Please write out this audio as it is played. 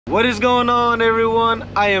What is going on, everyone?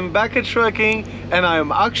 I am back at trucking and I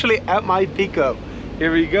am actually at my pickup.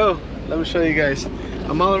 Here we go. Let me show you guys.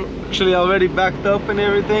 I'm actually already backed up and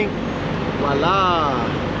everything. Voila.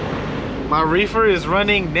 My reefer is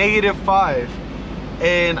running -5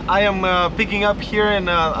 and I am picking up here in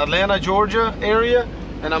Atlanta, Georgia area,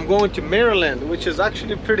 and I'm going to Maryland, which is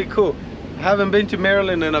actually pretty cool. I haven't been to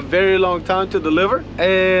Maryland in a very long time to deliver,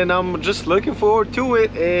 and I'm just looking forward to it.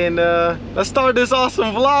 And let's start this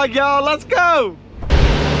awesome vlog, y'all. Let's go.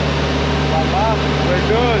 We're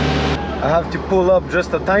good. I have to pull up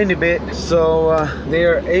just a tiny bit so they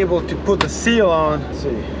are able to put the seal on. Let's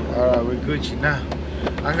see. All right, we're Gucci now.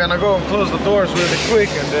 I'm gonna go and close the doors really quick,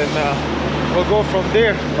 and then we'll go from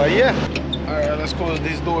there. But yeah, all right, let's close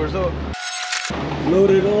these doors up. Load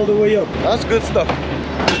it all the way up. That's good stuff.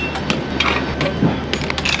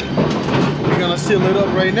 We're gonna seal it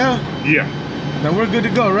up right now. Yeah. Then we're good to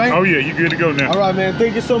go, right? Oh yeah, you good to go now. All right, man.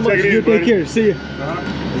 Thank you so much. You take care. See you.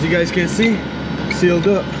 As you guys can see, sealed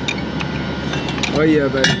up. Oh yeah,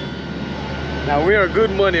 baby. Now we are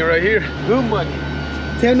good money right here. Good money.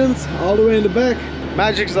 Tenants all the way in the back.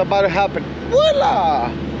 Magic's about to happen.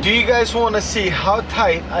 Voila! Do you guys want to see how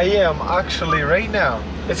tight I am actually right now?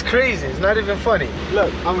 It's crazy. It's not even funny.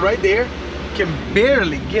 Look, I'm right there. Can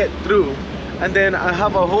barely get through. And then I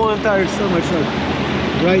have a whole entire semi truck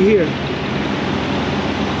right here.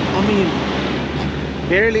 I mean,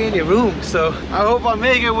 barely any room. So I hope I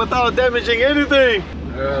make it without damaging anything.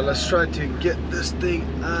 Let's try to get this thing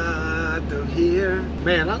out of here.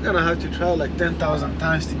 Man, I'm gonna have to try like 10,000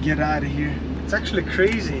 times to get out of here. It's actually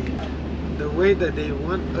crazy the way that they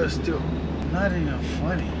want us to. Not even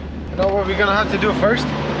funny. You know what we're gonna have to do first?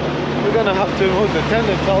 We're gonna have to move the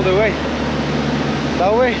tendons all the way.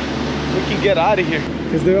 That way we can get out of here.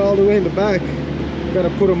 Because they're all the way in the back. We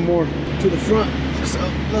gotta put them more to the front. So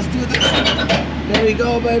let's do this. There we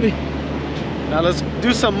go, baby. Now let's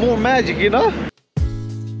do some more magic, you know?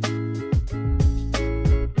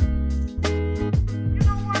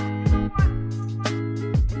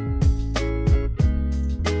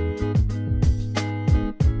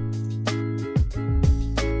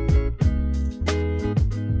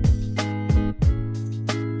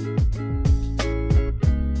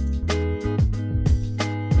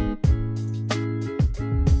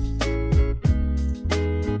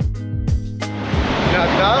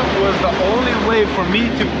 That was the only way for me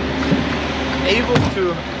to able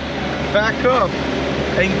to back up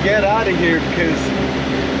and get out of here, because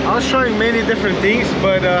I was trying many different things,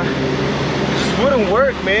 but it just wouldn't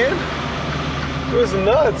work, man. It was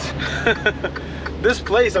nuts. This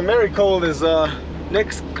place, Americold, is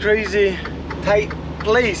next crazy tight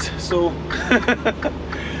place. So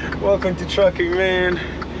welcome to trucking, man.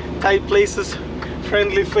 Tight places,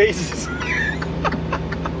 friendly faces.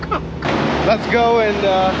 Let's go and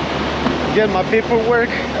get my paperwork.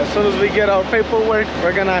 As soon as we get our paperwork,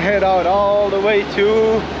 we're gonna head out all the way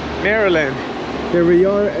to Maryland. Here we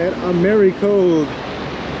are at Americold.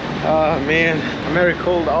 Man,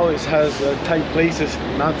 Americold always has tight places,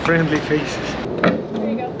 not friendly faces. There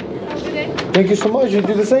you go. Have a good day. Thank you so much. You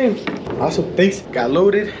do the same. Awesome. Thanks. Got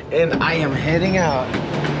loaded and I am heading out.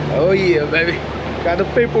 Oh yeah, baby. Got the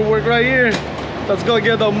paperwork right here. Let's go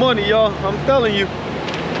get the money, y'all. I'm telling you.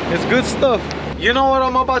 It's good stuff. You know what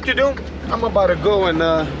I'm about to do? I'm about to go and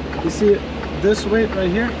you see it this way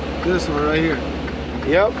right here? This one right here.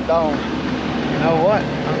 Yep, that one. You know what?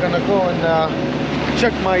 I'm gonna go and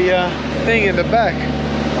check my thing in the back.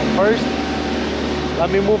 But first, let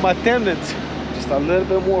me move my tendons just a little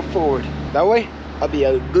bit more forward. That way, I'll be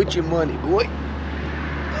able to Gucci money, boy.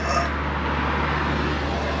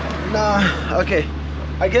 Nah, okay.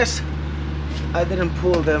 I guess I didn't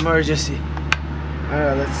pull the emergency.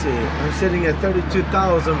 Alright, let's see. I'm sitting at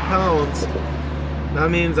 32,000 pounds. That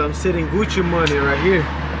means I'm sitting Gucci money right here.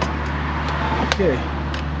 Okay.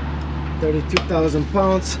 32,000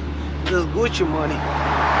 pounds. This is Gucci money.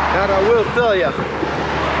 That I will tell ya.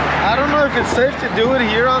 I don't know if it's safe to do it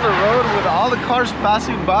here on the road with all the cars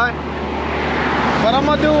passing by. But I'm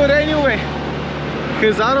gonna do it anyway.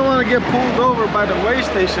 Because I don't want to get pulled over by the weigh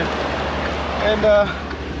station and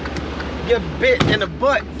get bit in the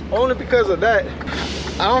butt. Only because of that.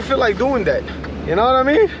 I don't feel like doing that. You know what I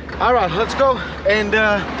mean? All right, let's go and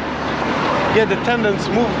get the tendons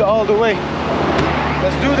moved all the way.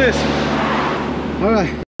 Let's do this. All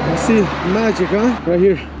right, let's see magic, huh? Right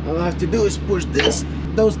here. All I have to do is push this.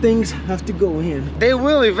 Those things have to go in. They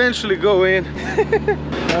will eventually go in. All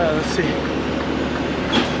right, let's see.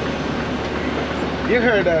 You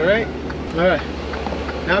heard that, right? All right.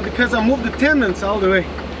 Now because I moved the tendons all the way,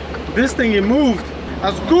 this thing it moved.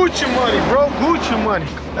 That's Gucci money, bro. Gucci money.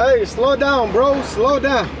 Hey, slow down, bro. Slow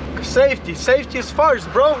down. Safety is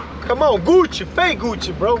first, bro. Come on, Gucci, fake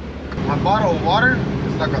Gucci, bro. My bottle of water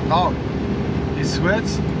is like a dog. He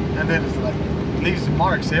sweats and then it's like leaves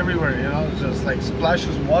marks everywhere, you know, just like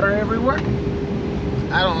splashes water everywhere.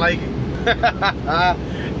 I don't like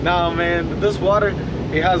it. Nah, man, this water,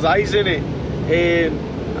 it has ice in it, and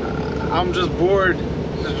I'm just bored,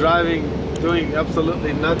 just driving, doing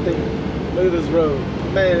absolutely nothing. Look at this road,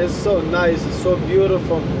 man. It's so nice, it's so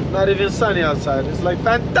beautiful. Not even sunny outside. It's like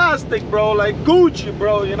fantastic, bro. Like Gucci,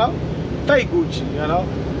 bro, you know, fake Gucci, you know.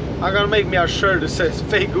 I'm gonna make me a shirt that says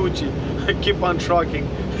fake Gucci. Keep on trucking.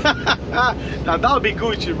 Now that'll be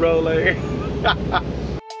Gucci, bro. Like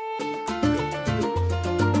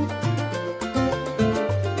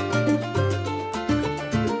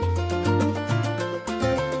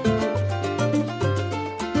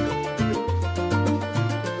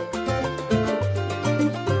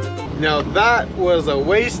now that was a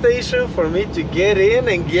way station for me to get in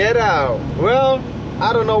and get out. Well,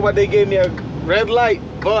 I don't know why they gave me a red light,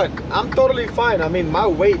 but I'm totally fine. I mean, my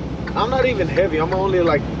weight, I'm not even heavy. I'm only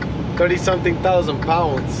like 30-something thousand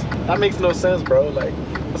pounds. That makes no sense, bro. Like,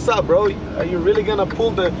 what's up, bro? Are you really gonna pull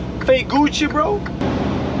the fake Gucci, bro?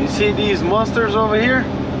 You see these monsters over here?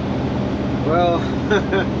 Well,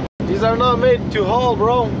 these are not made to haul,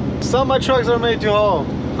 bro. Some of my trucks are made to haul.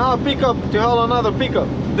 Not a pickup to haul another pickup.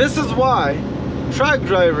 This is why truck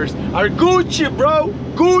drivers are Gucci, bro.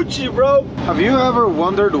 Gucci, bro. Have you ever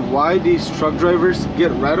wondered why these truck drivers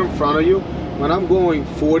get right in front of you when I'm going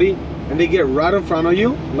 40 and they get right in front of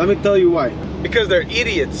you? Let me tell you why. Because they're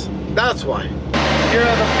idiots. That's why. Here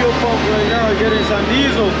at the fuel pump right now, getting some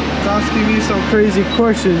diesel. It's asking me some crazy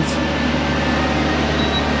questions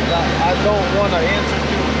that I don't want to answer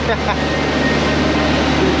to.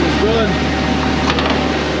 This is good.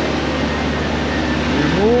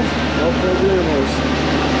 Remove, no problemos.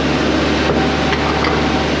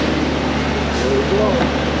 There we go.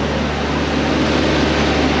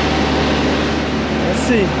 Let's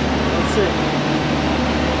see. Let's see.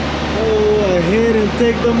 Go ahead and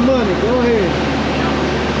take the money. Go ahead.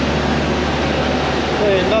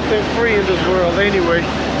 There ain't nothing free in this world anyway.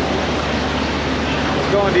 Let's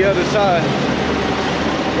go on the other side.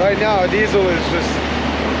 Right now, diesel is just,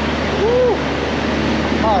 woo,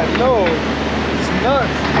 high low. Nuts,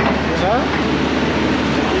 you know?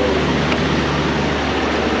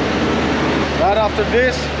 Right after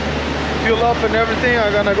this, fuel up and everything,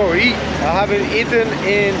 I'm gonna go eat. I haven't eaten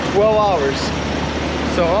in 12 hours,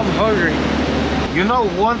 so I'm hungry. You know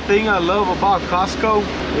one thing I love about Costco?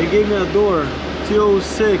 They gave me a door,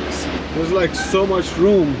 T06. There's like so much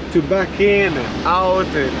room to back in and out,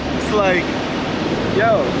 and it's like,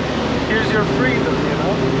 yo, here's your freedom, you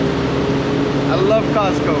know? I love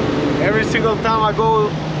Costco. Every single time I go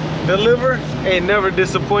deliver, it never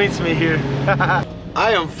disappoints me here.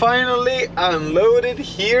 I am finally unloaded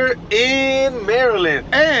here in Maryland.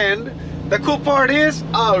 And the cool part is,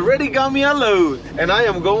 I already got me a load. And I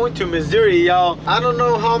am going to Missouri, y'all. I don't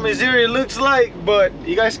know how Missouri looks like, but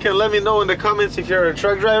you guys can let me know in the comments if you're a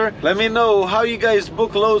truck driver. Let me know how you guys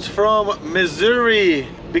book loads from Missouri,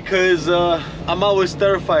 because I'm always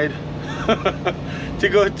terrified to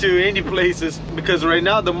go to any places, because right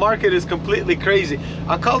now the market is completely crazy.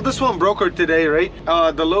 I called this one broker today, right?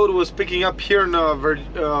 The load was picking up here in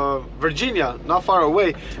Virginia, not far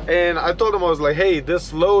away, and I told him, I was like, hey,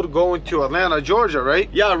 this load going to Atlanta, Georgia, right?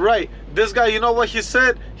 Yeah, right. This guy, you know what he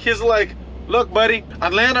said? He's like, look, buddy,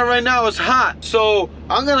 Atlanta right now is hot, so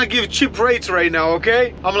I'm gonna give cheap rates right now,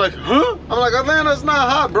 okay? I'm like, huh? I'm like, Atlanta's not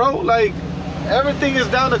hot, bro. Like, everything is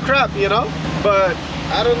down to crap, you know? But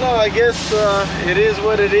I don't know, I guess it is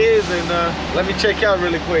what it is. And let me check out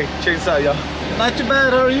really quick. Check this out, y'all. Not too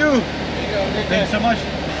bad, how are you? Thanks so much.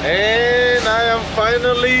 And I am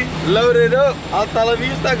finally loaded up. Hasta la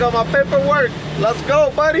vista, got my paperwork. Let's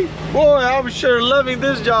go, buddy. Boy, I'm sure loving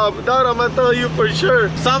this job. That I'm gonna tell you for sure.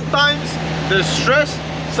 Sometimes there's stress,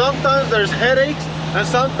 sometimes there's headaches, and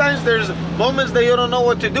sometimes there's moments that you don't know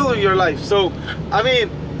what to do in your life. So, I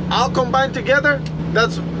mean, all combined together,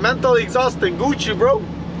 that's mental exhausting. Gucci, bro.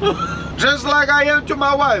 Just like I am to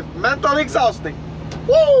my wife. Mental exhausting.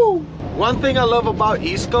 Woo! One thing I love about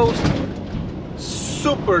East Coast,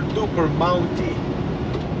 super duper mounty.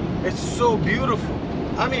 It's so beautiful.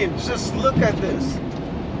 I mean, just look at this.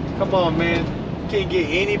 Come on, man. Can't get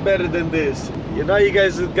any better than this. You know, you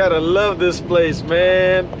guys gotta love this place,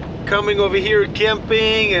 man. Coming over here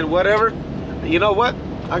camping and whatever. You know what?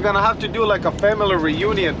 I'm gonna have to do like a family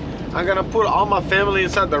reunion. I'm gonna put all my family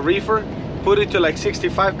inside the reefer, put it to like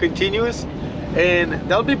 65 continuous, and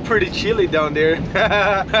that'll be pretty chilly down there.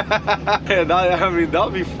 I mean, that'll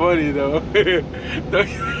be funny though.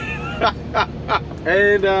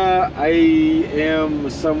 And I am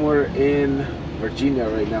somewhere in Virginia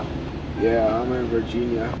right now. Yeah, I'm in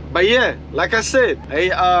Virginia. But yeah, like I said,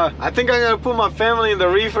 I think I'm gonna put my family in the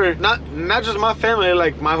reefer. Not just my family,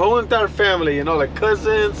 like my whole entire family, you know, like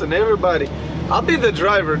cousins and everybody. I'll be the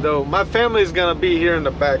driver though. My family is gonna be here in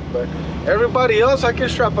the back, but everybody else, I can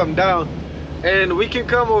strap them down and we can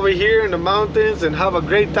come over here in the mountains and have a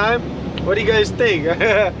great time. What do you guys think?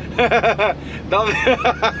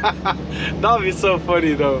 That'll be so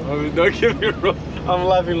funny though. I mean, don't get me wrong. I'm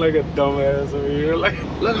laughing like a dumbass over here. Like,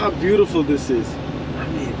 look how beautiful this is. I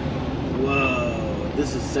mean, whoa,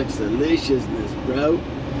 this is such deliciousness, bro.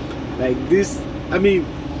 Like this, I mean,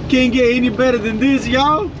 can't get any better than this,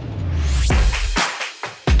 y'all.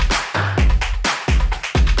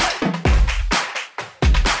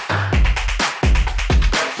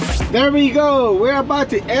 There we go. We're about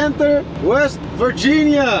to enter West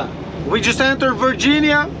Virginia. We just entered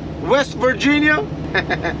Virginia, West Virginia.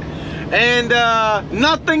 And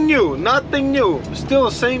nothing new, nothing new. Still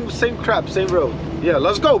same crap, same road. Yeah,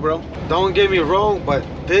 let's go, bro. Don't get me wrong, but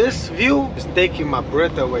this view is taking my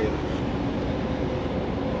breath away.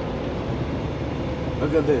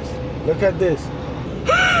 Look at this. Look at this.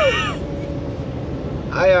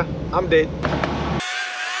 I'm dead.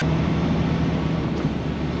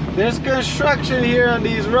 There's construction here on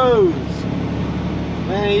these roads.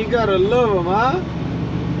 Man, you gotta love them, huh?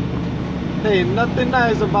 Hey, nothing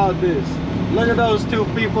nice about this. Look at those two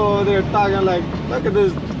people over there talking like, look at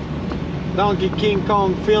this Donkey King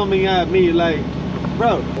Kong filming at me like,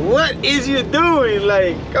 bro, what is you doing?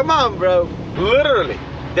 Like, come on, bro. Literally,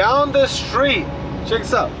 down the street. Check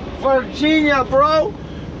this out. Virginia, bro.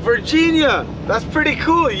 Virginia. That's pretty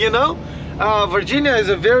cool, you know? Virginia is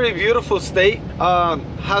a very beautiful state.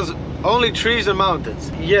 Has only trees and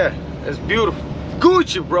mountains. Yeah, it's beautiful.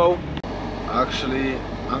 Gucci, bro. Actually,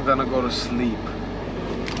 I'm gonna go to sleep.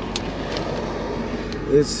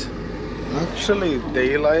 It's actually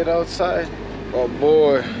daylight outside. Oh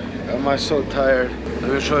boy, am I so tired.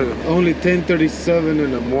 Let me show you. Only 10:37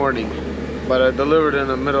 in the morning, but I delivered in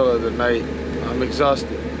the middle of the night. I'm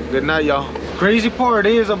exhausted. Good night, y'all. Crazy part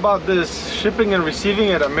is about this shipping and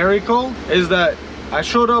receiving at Americold is that I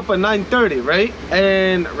showed up at 9:30, right?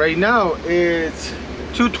 And right now it's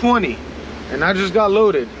 2:20 and I just got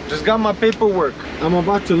loaded. Just got my paperwork. I'm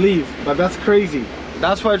about to leave, but that's crazy.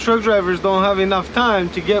 That's why truck drivers don't have enough time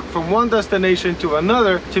to get from one destination to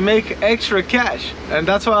another to make extra cash. And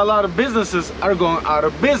that's why a lot of businesses are going out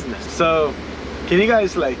of business. So can you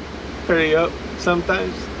guys like hurry up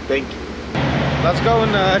sometimes? Thank you. Let's go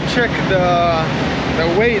and check the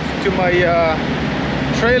weight to my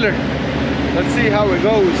trailer. Let's see how it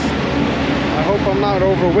goes. I hope I'm not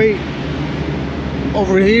overweight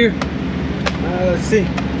over here. Let's see.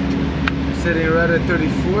 Sitting right at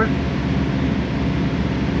 34.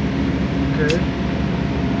 Okay.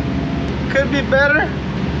 Could be better.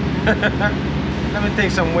 Let me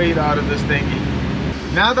take some weight out of this thingy.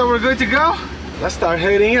 Now that we're good to go, let's start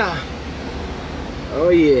heading out. Oh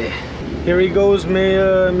yeah. Here he goes,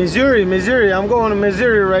 Missouri. I'm going to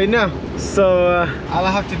Missouri right now. So all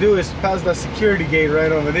I have to do is pass the security gate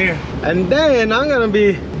right over there. And then I'm gonna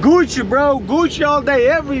be Gucci, bro. Gucci all day,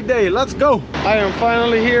 every day. Let's go. I am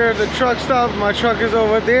finally here at the truck stop. My truck is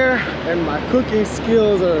over there. And my cooking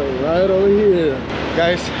skills are right over here.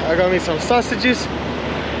 Guys, I got me some sausages.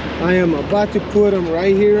 I am about to put them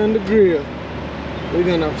right here on the grill. We're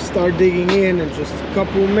gonna start digging in just a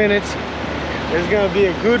couple minutes. It's gonna be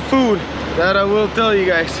a good food, that I will tell you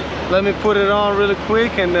guys. Let me put it on really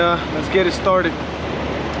quick and let's get it started.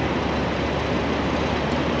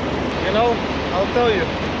 You know, I'll tell you,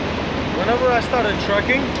 whenever I started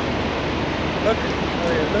trucking, look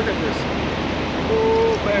at this.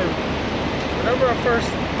 Oh man. Whenever I first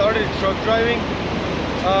started truck driving,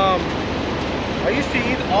 I used to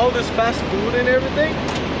eat all this fast food and everything,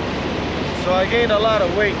 so I gained a lot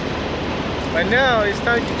of weight. But now it's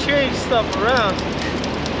time to change stuff around.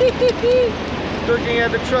 Looking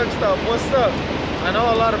at the truck stop, what's up? I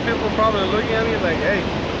know a lot of people probably looking at me like, hey,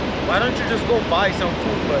 why don't you just go buy some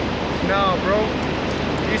food? But no, bro,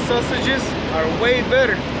 these sausages are way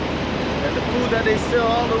better than the food that they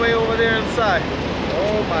sell all the way over there inside.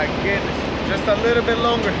 Oh my goodness, just a little bit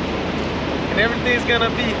longer and everything's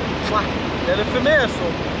gonna be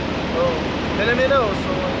telefimeso. Oh,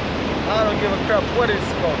 teleminoso. I don't give a crap what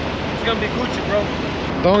it's called. It's gonna be Gucci, bro.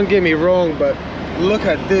 Don't get me wrong, but look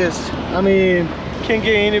at this. I mean, can't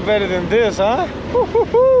get any better than this, huh?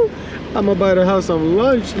 I'm about to have some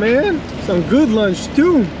lunch, man. Some good lunch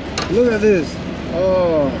too. Look at this.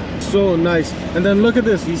 Oh, so nice. And then look at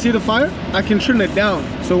this. You see the fire? I can turn it down.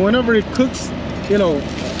 So whenever it cooks, you know,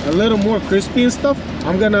 a little more crispy and stuff,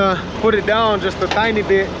 I'm gonna put it down just a tiny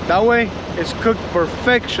bit. That way it's cooked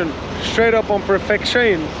perfection, straight up on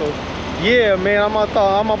perfection. So yeah, man, I'm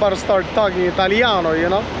about to start talking Italiano, you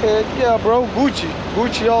know. Yeah, bro,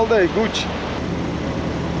 Gucci all day, Gucci.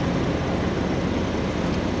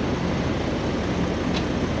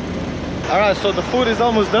 All right, so the food is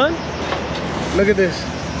almost done. Look at this.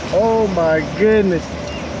 Oh my goodness.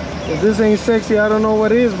 If this ain't sexy, I don't know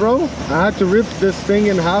what is, bro. I had to rip this thing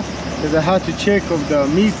in half because I had to check of the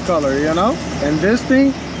meat color, you know. And this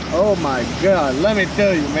thing, oh my god, let me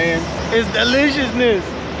tell you, man, it's deliciousness.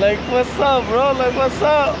 Like, what's up, bro? Like, what's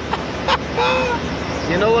up?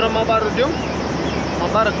 You know what I'm about to do? I'm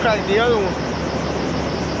about to crack the other one.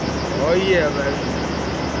 Oh yeah, man.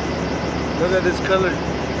 Look at this color.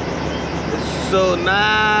 It's so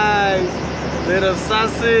nice. Little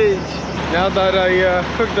sausage. Now that I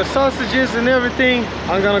cooked the sausages and everything,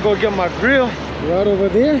 I'm gonna go get my grill right over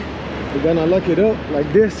there. We're gonna lock it up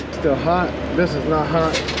like this. Still hot. This is not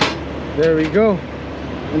hot. There we go.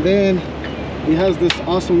 And then it has this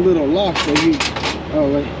awesome little lock that you,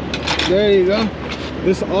 oh wait, there you go.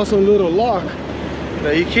 This awesome little lock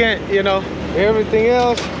that you can't, you know, everything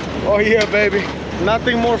else. Oh yeah, baby.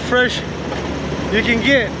 Nothing more fresh you can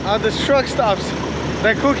get at the truck stops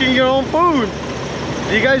than cooking your own food.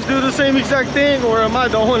 Do you guys do the same exact thing, or am I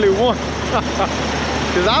the only one?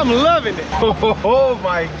 Because I'm loving it. Oh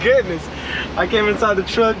my goodness. I came inside the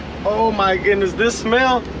truck. Oh my goodness, this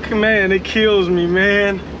smell, man, it kills me,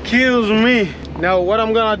 man. Kills me. Now what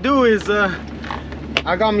I'm gonna do is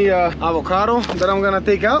I got me a avocado that I'm gonna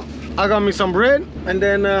take out. I got me some bread, and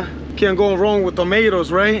then can't go wrong with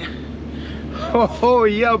tomatoes, right? Oh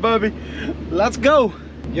yeah, baby, let's go.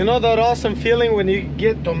 You know that awesome feeling when you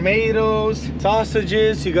get tomatoes,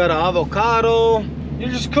 sausages, you got an avocado, you're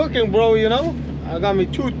just cooking, bro, you know. I got me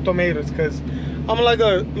 2 tomatoes because I'm like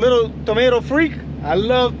a little tomato freak. I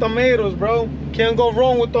love tomatoes, bro. Can't go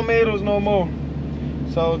wrong with tomatoes no more.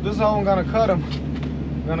 So this is how I'm gonna cut them.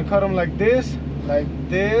 I'm gonna cut them like this, like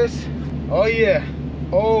this. Oh yeah.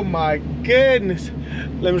 Oh my goodness.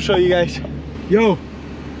 Let me show you guys. Yo.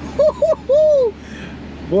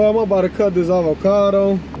 Boy, I'm about to cut this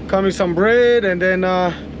avocado, cut me some bread, and then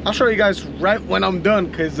I'll show you guys right when I'm done,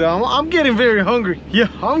 because I'm getting very hungry. Yeah,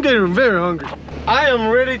 I'm getting very hungry. I am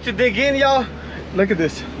ready to dig in, y'all. Look at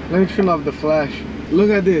this. Let me turn off the flash. Look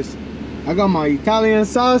at this. I got my Italian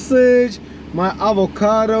sausage, my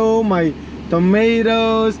avocado, my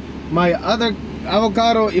tomatoes, my other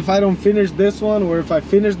avocado. If I don't finish this one, or if I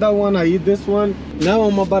finish that one, I eat this one. Now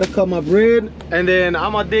I'm about to cut my bread, and then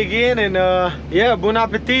I'm gonna dig in, and yeah, bon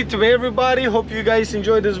appetit to everybody. Hope you guys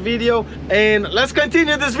enjoyed this video, and let's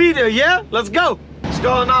continue this video. Yeah, let's go. What's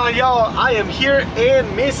going on, y'all? I am here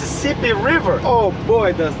in Mississippi River. Oh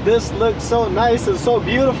boy, does this look so nice and so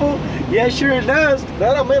beautiful. Yeah, sure it does.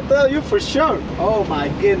 That I'm gonna tell you for sure. Oh my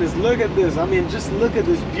goodness, look at this. I mean, just look at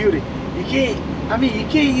this beauty. You can't, I mean, you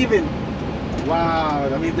can't even, wow,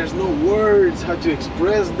 I mean, there's no words how to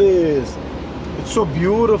express this. It's so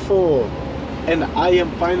beautiful. And I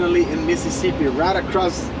am finally in Mississippi, right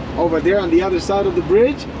across over there on the other side of the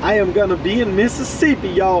bridge. I am gonna be in Mississippi,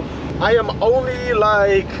 y'all. I am only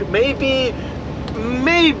like maybe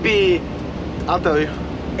I'll tell you,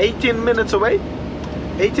 18 minutes away.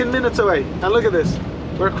 18 minutes away. And look at this,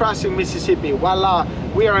 we're crossing Mississippi. Voila,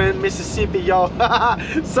 we are in Mississippi, y'all.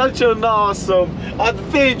 Such an awesome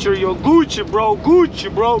adventure, yo. Gucci, bro. Gucci,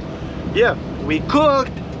 bro. Yeah, we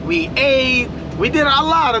cooked, we ate, we did a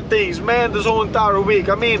lot of things, man, this whole entire week.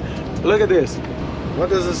 I mean, look at this. What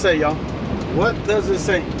does it say, y'all? What does it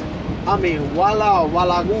say? I mean, voila,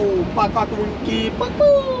 voila,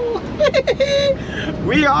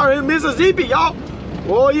 we are in Mississippi, y'all.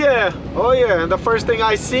 Oh yeah, oh yeah. And the first thing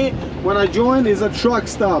I see when I join is a truck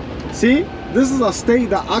stop. See, this is a state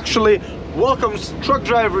that actually welcomes truck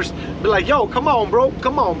drivers. Be like, yo, come on, bro,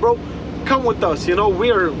 come on, bro, come with us. You know,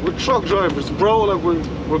 we're truck drivers, bro. Like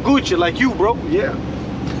we're Gucci, like you, bro. Yeah.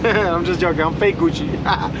 I'm just joking, I'm fake Gucci.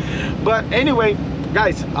 But anyway,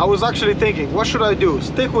 guys, I was actually thinking, what should I do?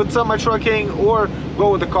 Stick with semi-trucking or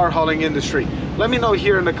go with the car hauling industry? Let me know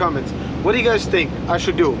here in the comments. What do you guys think I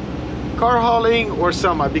should do? Car hauling or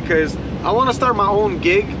semi? Because I want to start my own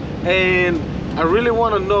gig, and I really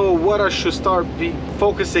want to know what I should start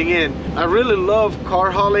focusing in. I really love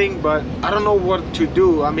car hauling, but I don't know what to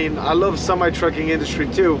do. I mean, I love semi-trucking industry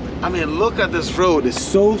too. I mean, look at this road. It's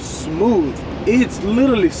so smooth. It's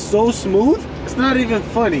literally so smooth. It's not even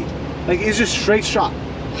funny. Like, it's just straight shot.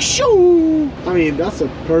 Shoo! I mean, that's a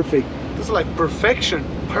perfect, this is like perfection.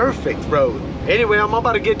 perfect road. Anyway, I'm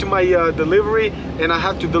about to get to my delivery, and I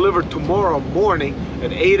have to deliver tomorrow morning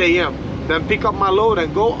at 8 a.m. Then pick up my load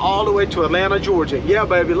and go all the way to Atlanta, Georgia. Yeah,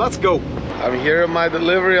 baby, let's go. I'm here at my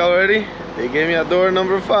delivery already. They gave me a door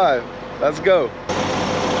number 5. Let's go.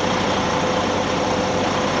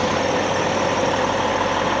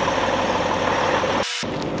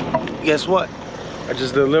 Guess what? I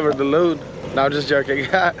just delivered the load. Now just joking.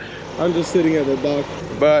 I'm just sitting at the dock.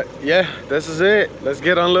 But yeah, this is it. Let's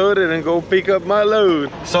get unloaded and go pick up my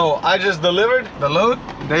load. So I just delivered the load.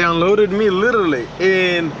 They unloaded me literally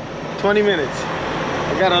in 20 minutes.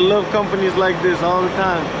 I gotta love companies like this all the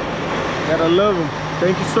time. Gotta love them.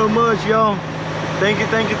 Thank you so much, y'all. Thank you,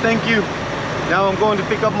 thank you, thank you. Now I'm going to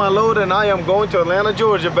pick up my load, and I am going to Atlanta,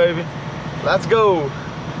 Georgia, baby. Let's go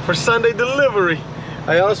for Sunday delivery.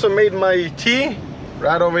 I also made my tea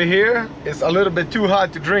right over here. It's a little bit too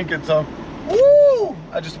hot to drink it, so woo!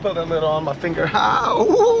 I just spilled a little on my finger.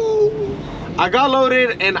 Woo! I got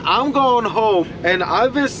loaded and I'm going home, and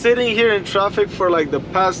I've been sitting here in traffic for like the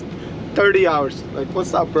past 30 hours. Like,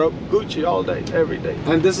 what's up, bro? Gucci all day, every day.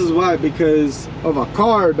 And this is why, because of a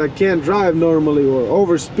car that can't drive normally, or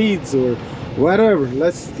over speeds or whatever.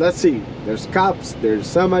 Let's see. There's cops, there's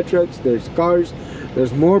semi-trucks, there's cars,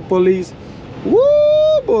 there's more police.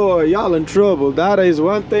 Woo, boy, y'all in trouble. That is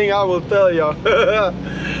one thing I will tell y'all.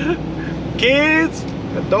 Kids,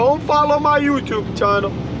 don't follow my YouTube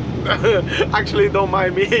channel. Actually, don't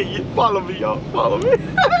mind me. You follow me, y'all. Follow me.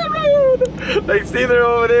 Like, see there,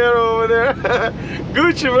 over there.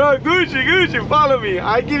 Gucci, bro. Gucci. Follow me.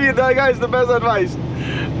 I give you guys the best advice.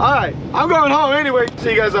 All right, I'm going home anyway.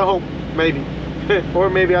 See you guys at home, maybe. Or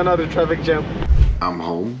maybe another traffic jam. I'm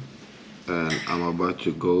home, and I'm about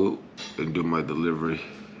to go and do my delivery.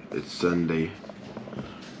 It's Sunday.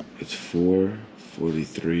 It's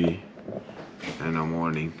 4:43 in the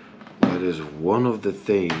morning. That is one of the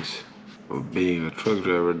things of being a truck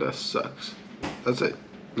driver that sucks. That's it.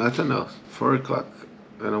 Nothing else. 4 o'clock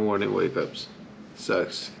in the morning wake ups.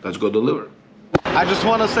 Sucks. Let's go deliver. I just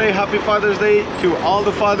want to say happy Father's Day to all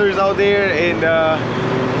the fathers out there, and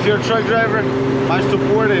if you're a truck driver, my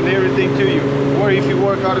support and everything to you. Or if you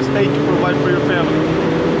work out of state to provide for your family.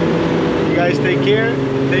 You guys take care.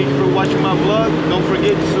 Thank you for watching my vlog. Don't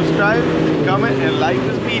forget to subscribe, comment, and like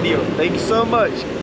this video. Thank you so much.